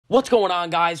What's going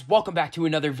on, guys? Welcome back to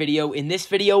another video. In this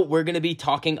video, we're going to be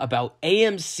talking about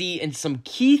AMC and some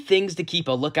key things to keep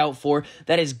a lookout for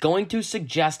that is going to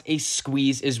suggest a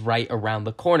squeeze is right around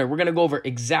the corner. We're going to go over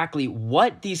exactly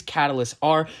what these catalysts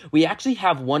are. We actually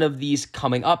have one of these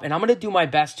coming up, and I'm going to do my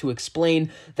best to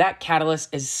explain that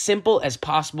catalyst as simple as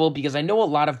possible because I know a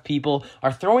lot of people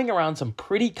are throwing around some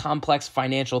pretty complex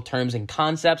financial terms and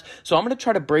concepts. So I'm going to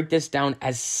try to break this down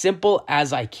as simple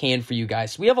as I can for you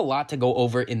guys. So we have a lot to go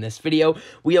over in this video.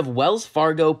 We have Wells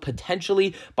Fargo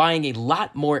potentially buying a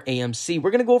lot more AMC.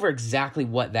 We're going to go over exactly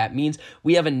what that means.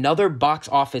 We have another box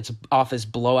office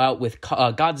blowout with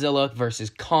Godzilla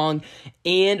versus Kong,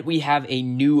 and we have a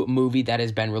new movie that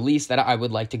has been released that I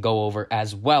would like to go over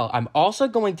as well. I'm also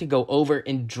going to go over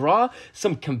and draw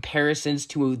some comparisons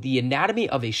to the anatomy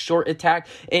of a short attack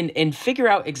and figure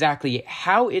out exactly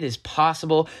how it is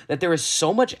possible that there is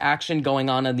so much action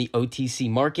going on in the OTC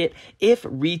market if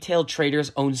retail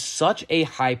traders own such a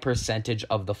high percentage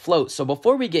of the float. So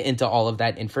before we get into all of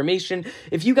that information,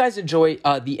 if you guys enjoy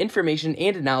the information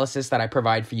and analysis that I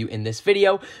provide for you in this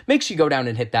video, make sure you go down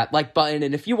and hit that like button.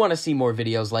 And if you want to see more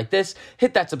videos like this,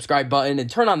 hit that subscribe button and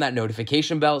turn on that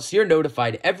notification bell so you're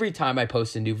notified every time I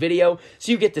post a new video,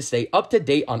 so you get to stay up to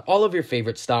date on all of your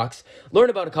favorite stocks, learn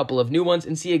about a couple of new ones,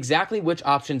 and see exactly which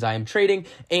options I am trading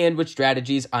and which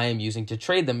strategies I am using to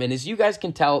trade them. And as you guys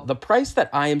can tell, the price that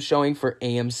I am showing for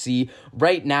AMC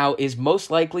right now is most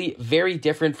likely very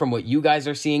different from what you guys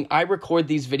are seeing. I record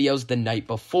these videos the night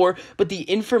before, but the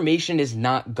information is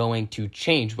not going to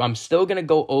change. I'm still going to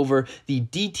go over the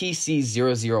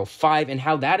DTC 005 and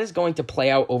how that is going to play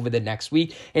out over the next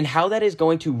week and how that is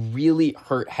going to really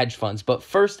hurt hedge funds. But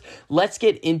first, let's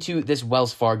get into this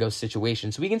Wells Fargo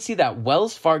situation. So we can see that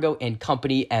Wells Fargo and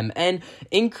Company MN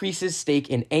increases stake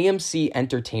in AMC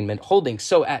Entertainment Holdings.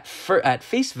 So at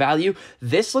face value,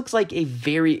 this looks like a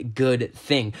very good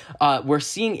thing. We're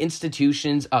seeing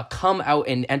institutions come out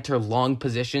and enter long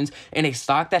positions in a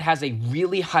stock that has a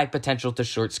really high potential to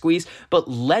short squeeze. But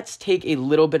let's take a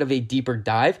little bit of a deeper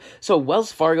dive. So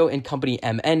Wells Fargo and Company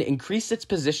MN increased its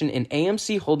position in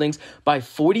AMC Holdings by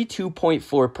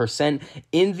 42.4%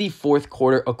 in the fourth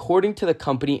quarter, according to the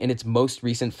company in its most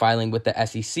recent filing with the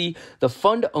SEC. The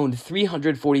fund owned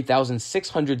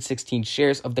 340,616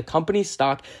 shares of the company's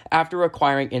stock after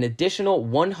acquiring an additional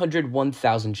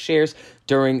 101,000 shares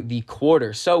during the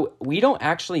quarter. So we don't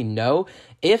actually know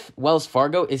if Wells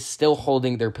Fargo is still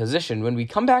holding their position. When we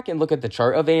come back and look at the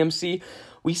chart of AMC,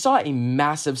 we saw a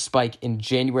massive spike in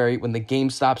January when the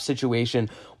GameStop situation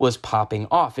was popping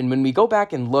off. And when we go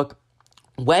back and look,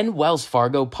 when Wells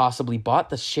Fargo possibly bought,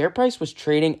 the share price was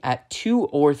trading at $2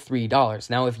 or $3.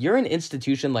 Now, if you're an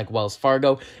institution like Wells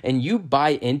Fargo and you buy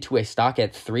into a stock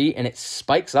at $3 and it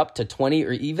spikes up to 20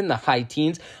 or even the high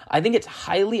teens, I think it's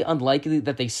highly unlikely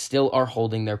that they still are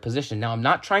holding their position. Now, I'm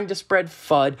not trying to spread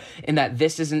FUD in that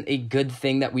this isn't a good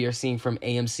thing that we are seeing from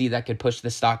AMC that could push the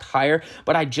stock higher,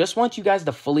 but I just want you guys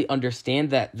to fully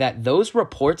understand that those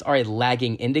reports are a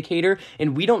lagging indicator,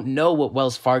 and we don't know what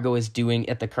Wells Fargo is doing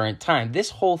at the current time.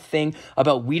 This whole thing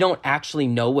about we don't actually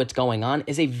know what's going on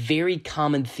is a very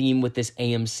common theme with this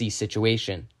AMC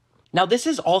situation. Now, this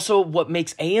is also what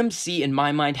makes AMC, in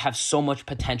my mind, have so much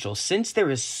potential, since there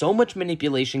is so much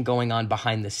manipulation going on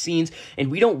behind the scenes, and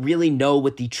we don't really know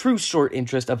what the true short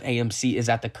interest of AMC is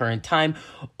at the current time,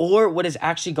 or what is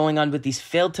actually going on with these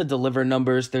failed to deliver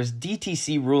numbers. There's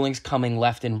DTC rulings coming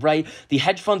left and right. The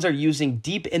hedge funds are using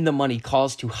deep in the money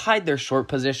calls to hide their short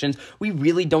positions. We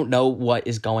really don't know what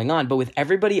is going on, but with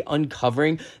everybody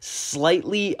uncovering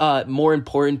slightly more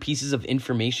important pieces of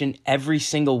information every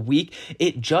single week,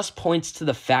 it just points to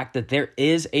the fact that there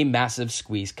is a massive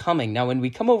squeeze coming. Now, when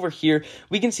we come over here,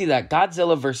 we can see that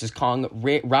Godzilla versus Kong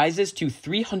rises to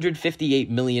 $358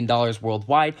 million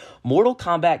worldwide. Mortal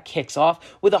Kombat kicks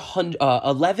off with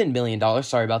 $11 million,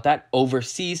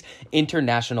 overseas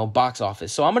international box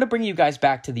office. So I'm going to bring you guys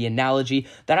back to the analogy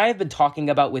that I have been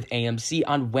talking about with AMC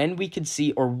on when we could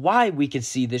see or why we could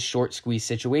see this short squeeze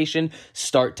situation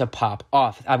start to pop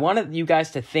off. I wanted you guys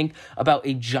to think about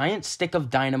a giant stick of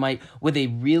dynamite with a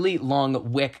really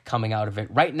long wick coming out of it.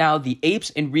 Right now, the apes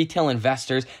and retail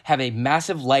investors have a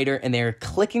massive lighter, and they're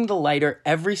clicking the lighter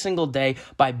every single day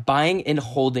by buying and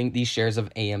holding these shares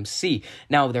of AMC.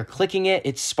 Now, they're clicking it,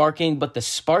 it's sparking, but the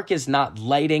spark is not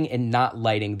lighting and not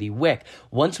lighting the wick.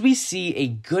 Once we see a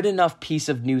good enough piece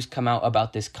of news come out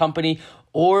about this company,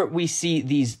 or we see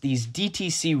these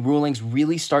DTC rulings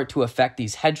really start to affect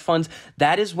these hedge funds,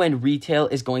 that is when retail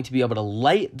is going to be able to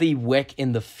light the wick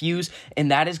in the fuse, and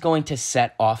that is going to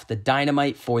set off the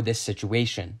dynamite for this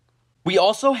situation. We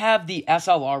also have the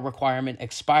SLR requirement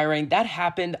expiring. That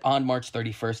happened on March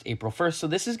 31st, April 1st. So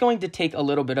this is going to take a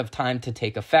little bit of time to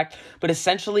take effect. But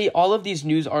essentially, all of these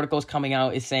news articles coming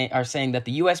out are saying that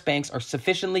the U.S. banks are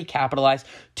sufficiently capitalized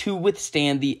to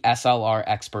withstand the SLR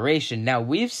expiration. Now,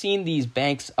 we've seen these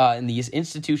banks and these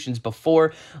institutions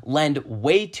before lend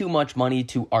way too much money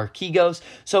to Archegos.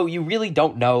 So you really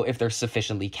don't know if they're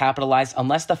sufficiently capitalized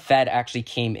unless the Fed actually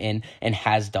came in and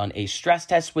has done a stress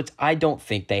test, which I don't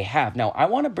think they have. Now, I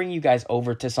want to bring you guys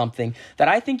over to something that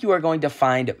I think you are going to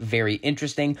find very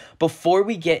interesting before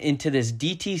we get into this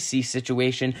DTC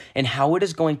situation and how it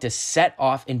is going to set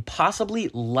off and possibly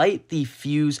light the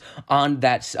fuse on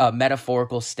that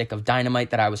metaphorical stick of dynamite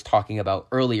that I was talking about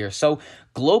earlier. So,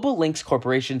 Global Links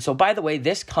Corporation. So, by the way,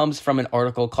 this comes from an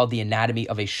article called The Anatomy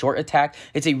of a Short Attack.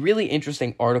 It's a really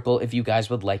interesting article if you guys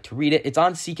would like to read it. It's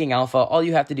on Seeking Alpha. All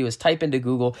you have to do is type into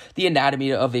Google The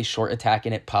Anatomy of a Short Attack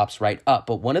and it pops right up.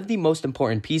 But one of the most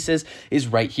important pieces is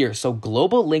right here. So,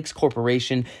 Global Links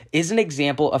Corporation is an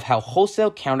example of how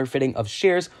wholesale counterfeiting of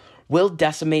shares will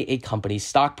decimate a company's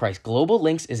stock price. Global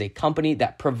Links is a company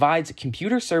that provides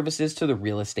computer services to the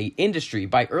real estate industry.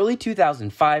 By early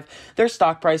 2005, their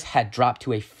stock price had dropped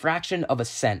to a fraction of a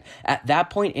cent. At that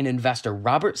point, an investor,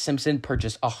 Robert Simpson,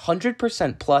 purchased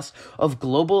 100% plus of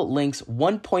Global Links'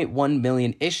 1.1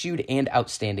 million issued and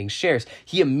outstanding shares.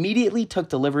 He immediately took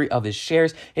delivery of his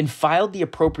shares and filed the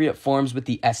appropriate forms with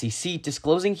the SEC,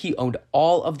 disclosing he owned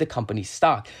all of the company's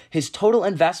stock. His total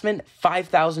investment,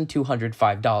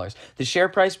 $5,205. The share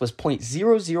price was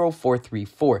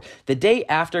 0.00434 the day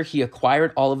after he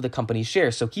acquired all of the company's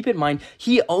shares. So keep in mind,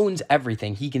 he owns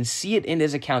everything. He can see it in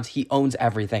his accounts. He owns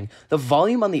everything. The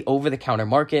volume on the over-the-counter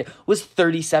market was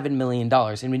 $37 million.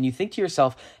 And when you think to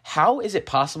yourself, how is it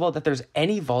possible that there's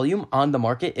any volume on the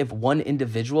market if one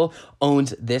individual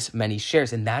owns this many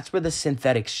shares? And that's where the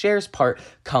synthetic shares part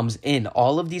comes in.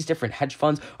 All of these different hedge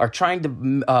funds are trying to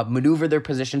maneuver their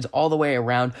positions all the way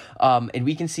around. And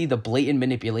we can see the blatant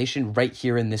manipulation right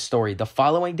here in this story. The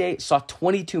following day saw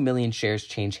 22 million shares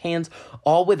change hands,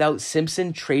 all without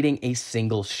Simpson trading a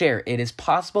single share. It is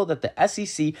possible that the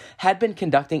SEC had been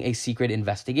conducting a secret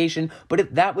investigation, but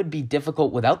if that would be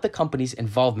difficult without the company's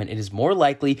involvement, it is more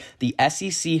likely the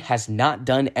SEC has not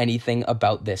done anything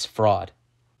about this fraud.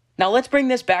 Now, let's bring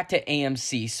this back to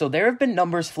AMC. So there have been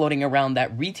numbers floating around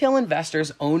that retail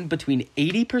investors own between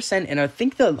 80% and I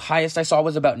think the highest I saw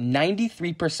was about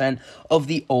 93% of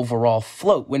the overall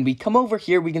float. When we come over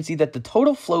here, we can see that the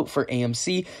total float for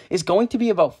AMC is going to be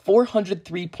about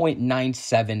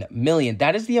 403.97 million.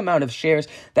 That is the amount of shares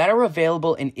that are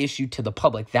available and issued to the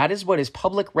public. That is what is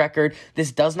public record.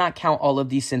 This does not count all of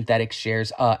these synthetic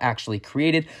shares actually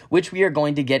created, which we are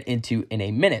going to get into in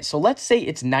a minute. So let's say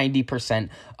it's 90%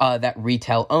 that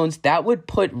retail owns. That would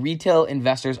put retail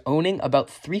investors owning about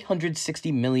 360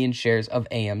 million shares of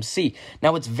AMC.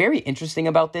 Now, what's very interesting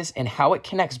about this and how it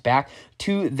connects back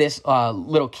to this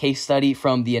little case study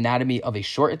from The Anatomy of a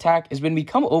Short Attack is when we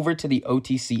come over to the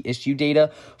OTC issue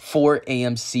data for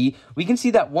AMC, we can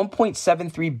see that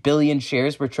 1.73 billion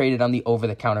shares were traded on the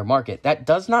over-the-counter market. That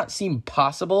does not seem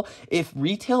possible if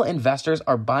retail investors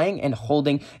are buying and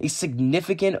holding a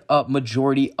significant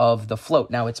majority of the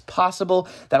float. Now, it's possible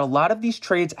that a lot of these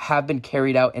trades have been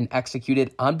carried out and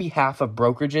executed on behalf of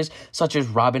brokerages such as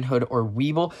Robinhood or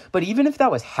Webull, but even if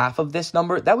that was half of this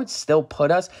number, that would still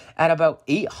put us at about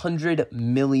 800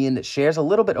 million shares, a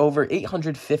little bit over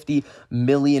 850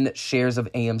 million shares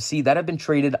of AMC that have been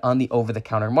traded on the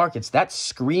over-the-counter markets. That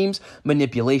screams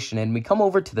manipulation. And we come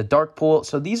over to the dark pool.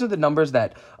 So these are the numbers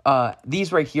that,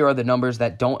 these right here are the numbers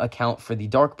that don't account for the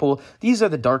dark pool. These are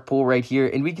the dark pool right here.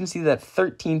 And we can see that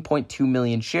 13.2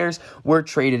 million shares were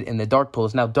traded in the dark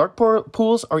pools. Now, dark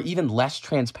pools are even less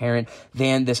transparent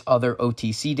than this other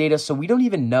OTC data, so we don't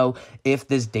even know if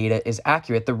this data is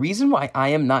accurate. The reason why I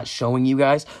am not showing you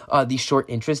guys the short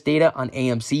interest data on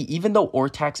AMC, even though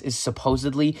Ortax is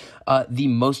supposedly the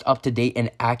most up-to-date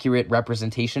and accurate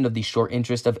representation of the short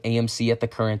interest of AMC at the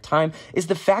current time, is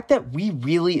the fact that we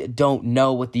really don't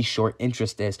know what the short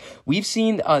interest is. We've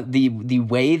seen the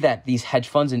way that these hedge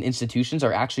funds and institutions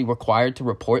are actually required to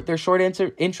report their short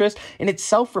interest, and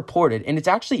it's self-reported, and it's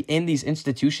actually in these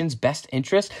institutions' best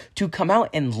interest to come out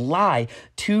and lie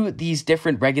to these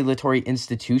different regulatory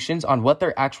institutions on what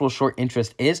their actual short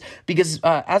interest is, because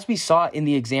as we saw in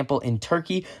the example in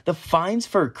Turkey, the fines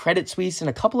for Credit Suisse and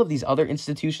a couple of these other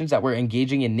institutions that were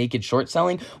engaging in naked short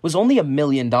selling was only $1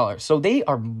 million. So they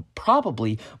are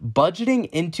probably budgeting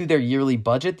into their yearly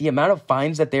budget the amount of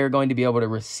fines that they are going to be able to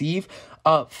receive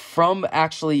from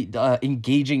actually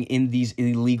engaging in these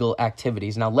illegal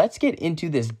activities. Now, let's get into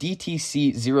this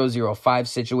DTC 005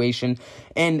 situation.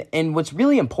 And what's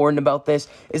really important about this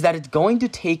is that it's going to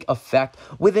take effect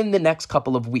within the next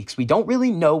couple of weeks. We don't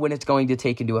really know when it's going to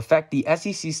take into effect. The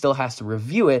SEC still has to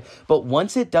review it, but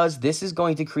once it does, this is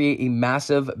going to create a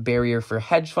massive barrier for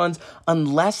hedge funds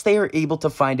unless they are able to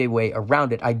find a way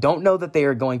around it. I don't know that they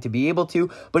are going to be able to,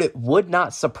 but it would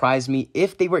not surprise me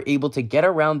if they were able to get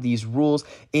around these rules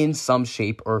in some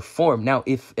shape or form. Now,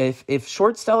 if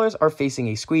short sellers are facing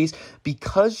a squeeze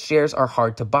because shares are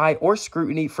hard to buy or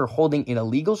scrutiny for holding in a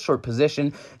legal short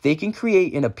position, they can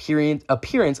create an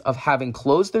appearance of having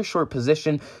closed their short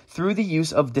position through the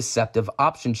use of deceptive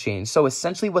option chains. So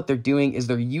essentially what they're doing is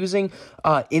they're using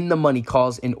in the money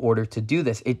calls in order to do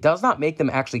this. It does not make them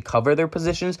actually cover their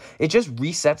positions. It just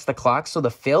resets the clock. So the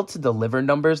failed to deliver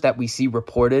numbers that we see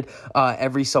reported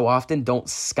every so often don't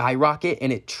skyrocket,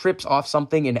 and it trips off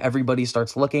something and everybody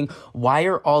starts looking. Why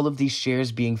are all of these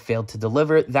shares being failed to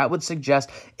deliver? That would suggest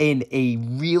a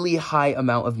really high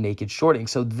amount of naked shorting.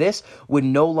 So this would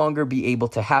no longer be able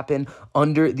to happen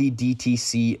under the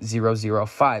DTC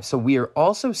 005. So we are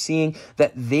also seeing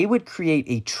that they would create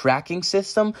a tracking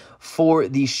system for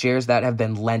these shares that have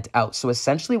been lent out. So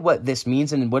essentially what this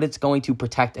means and what it's going to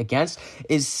protect against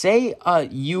is, say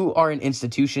you are an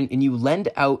institution and you lend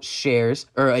out shares,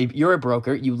 or you're a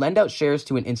broker, you lend out shares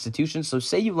to an institution. So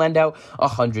say you lend out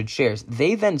 100 shares.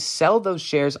 They then sell those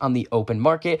shares on the open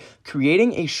market,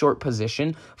 creating a short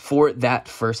position for that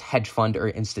first hedge fund or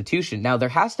institution. Now, there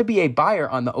has to be a buyer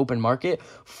on the open market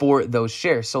for those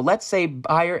shares. So let's say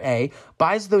buyer A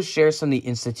buys those shares from the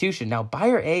institution. Now,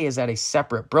 buyer A is at a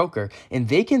separate broker, and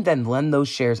they can then lend those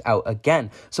shares out again.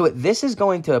 So what this is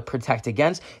going to protect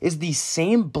against is the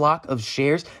same block of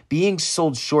shares being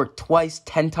sold short twice,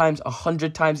 10 times,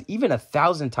 100 times, even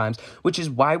 1,000 times, which is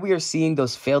why we are seeing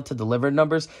those failed to deliver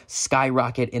numbers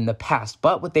skyrocket in the past.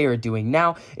 But what they are doing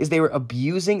now is they were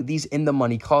abusing these in the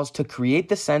money calls to create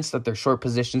the sense that their short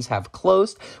positions have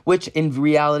closed, which in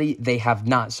reality they have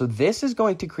not. So this is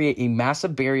going to create a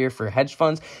massive barrier for hedge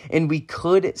funds, and we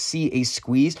could see a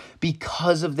squeeze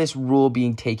because of this rule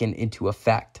being taken into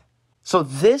effect. So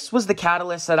this was the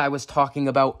catalyst that I was talking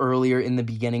about earlier in the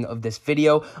beginning of this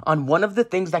video on one of the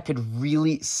things that could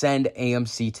really send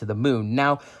AMC to the moon.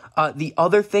 Now, the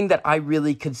other thing that I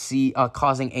really could see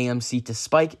causing AMC to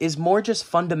spike is more just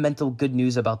fundamental good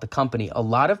news about the company. A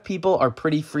lot of people are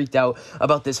pretty freaked out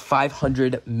about this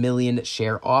 500 million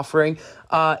share offering.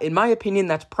 In my opinion,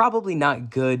 that's probably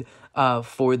not good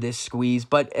for this squeeze.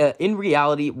 But in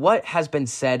reality, what has been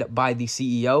said by the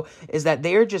CEO is that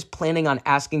they are just planning on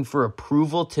asking for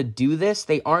approval to do this.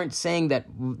 They aren't saying that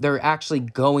they're actually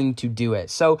going to do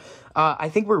it. So I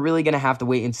think we're really going to have to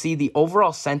wait and see. The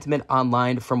overall sentiment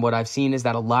online from what I've seen is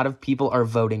that a lot of people are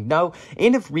voting no.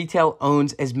 And if retail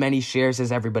owns as many shares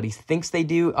as everybody thinks they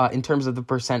do, in terms of the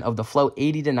percent of the float,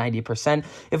 80 to 90%,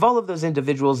 if all of those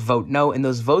individuals vote no and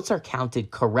those votes are counted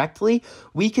correctly,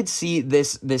 we could see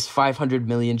this 500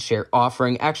 million share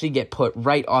offering actually get put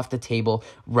right off the table,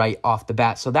 right off the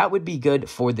bat. So that would be good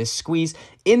for this squeeze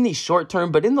in the short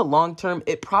term, but in the long term,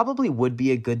 it probably would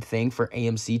be a good thing for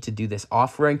AMC to do this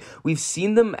offering. We've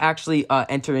seen them actually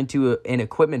enter into an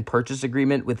equipment purchase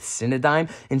agreement with Cinedigm,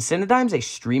 and Cinedigm's a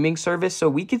streaming service, so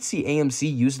we could see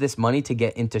AMC use this money to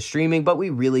get into streaming, but we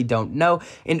really don't know.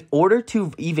 In order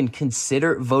to even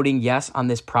consider voting yes on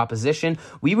this proposition,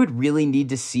 we would really need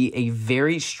to see a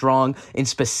very strong and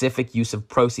specific use of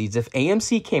proceeds. If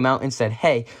AMC came out and said,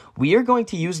 hey, we are going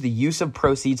to use the use of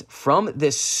proceeds from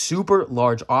this super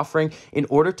large offering in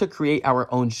order to create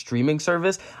our own streaming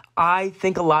service, I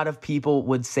think a lot of people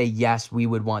would say, yes, we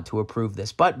would want to approve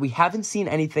this, but we haven't seen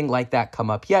anything like that come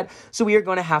up yet. So we are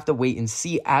going to have to wait and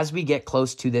see as we get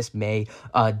close to this May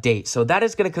date. So that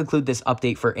is going to conclude this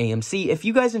update for AMC. If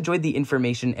you guys enjoyed the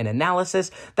information and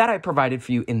analysis that I provided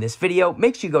for you in this video,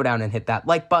 make sure you go down and hit that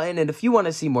like button. And if you want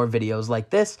to see more videos like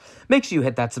this, make sure you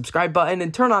hit that subscribe button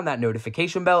and turn on that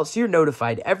notification bell so you're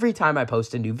notified every time I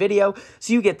post a new video,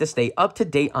 so you get to stay up to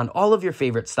date on all of your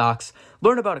favorite stocks,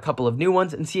 learn about a couple of new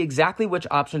ones, and see exactly which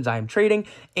options I am trading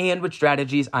and which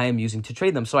strategies I am using to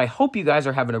trade them. So I hope you guys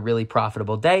are having a really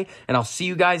profitable day, and I'll see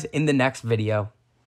you guys in the next video.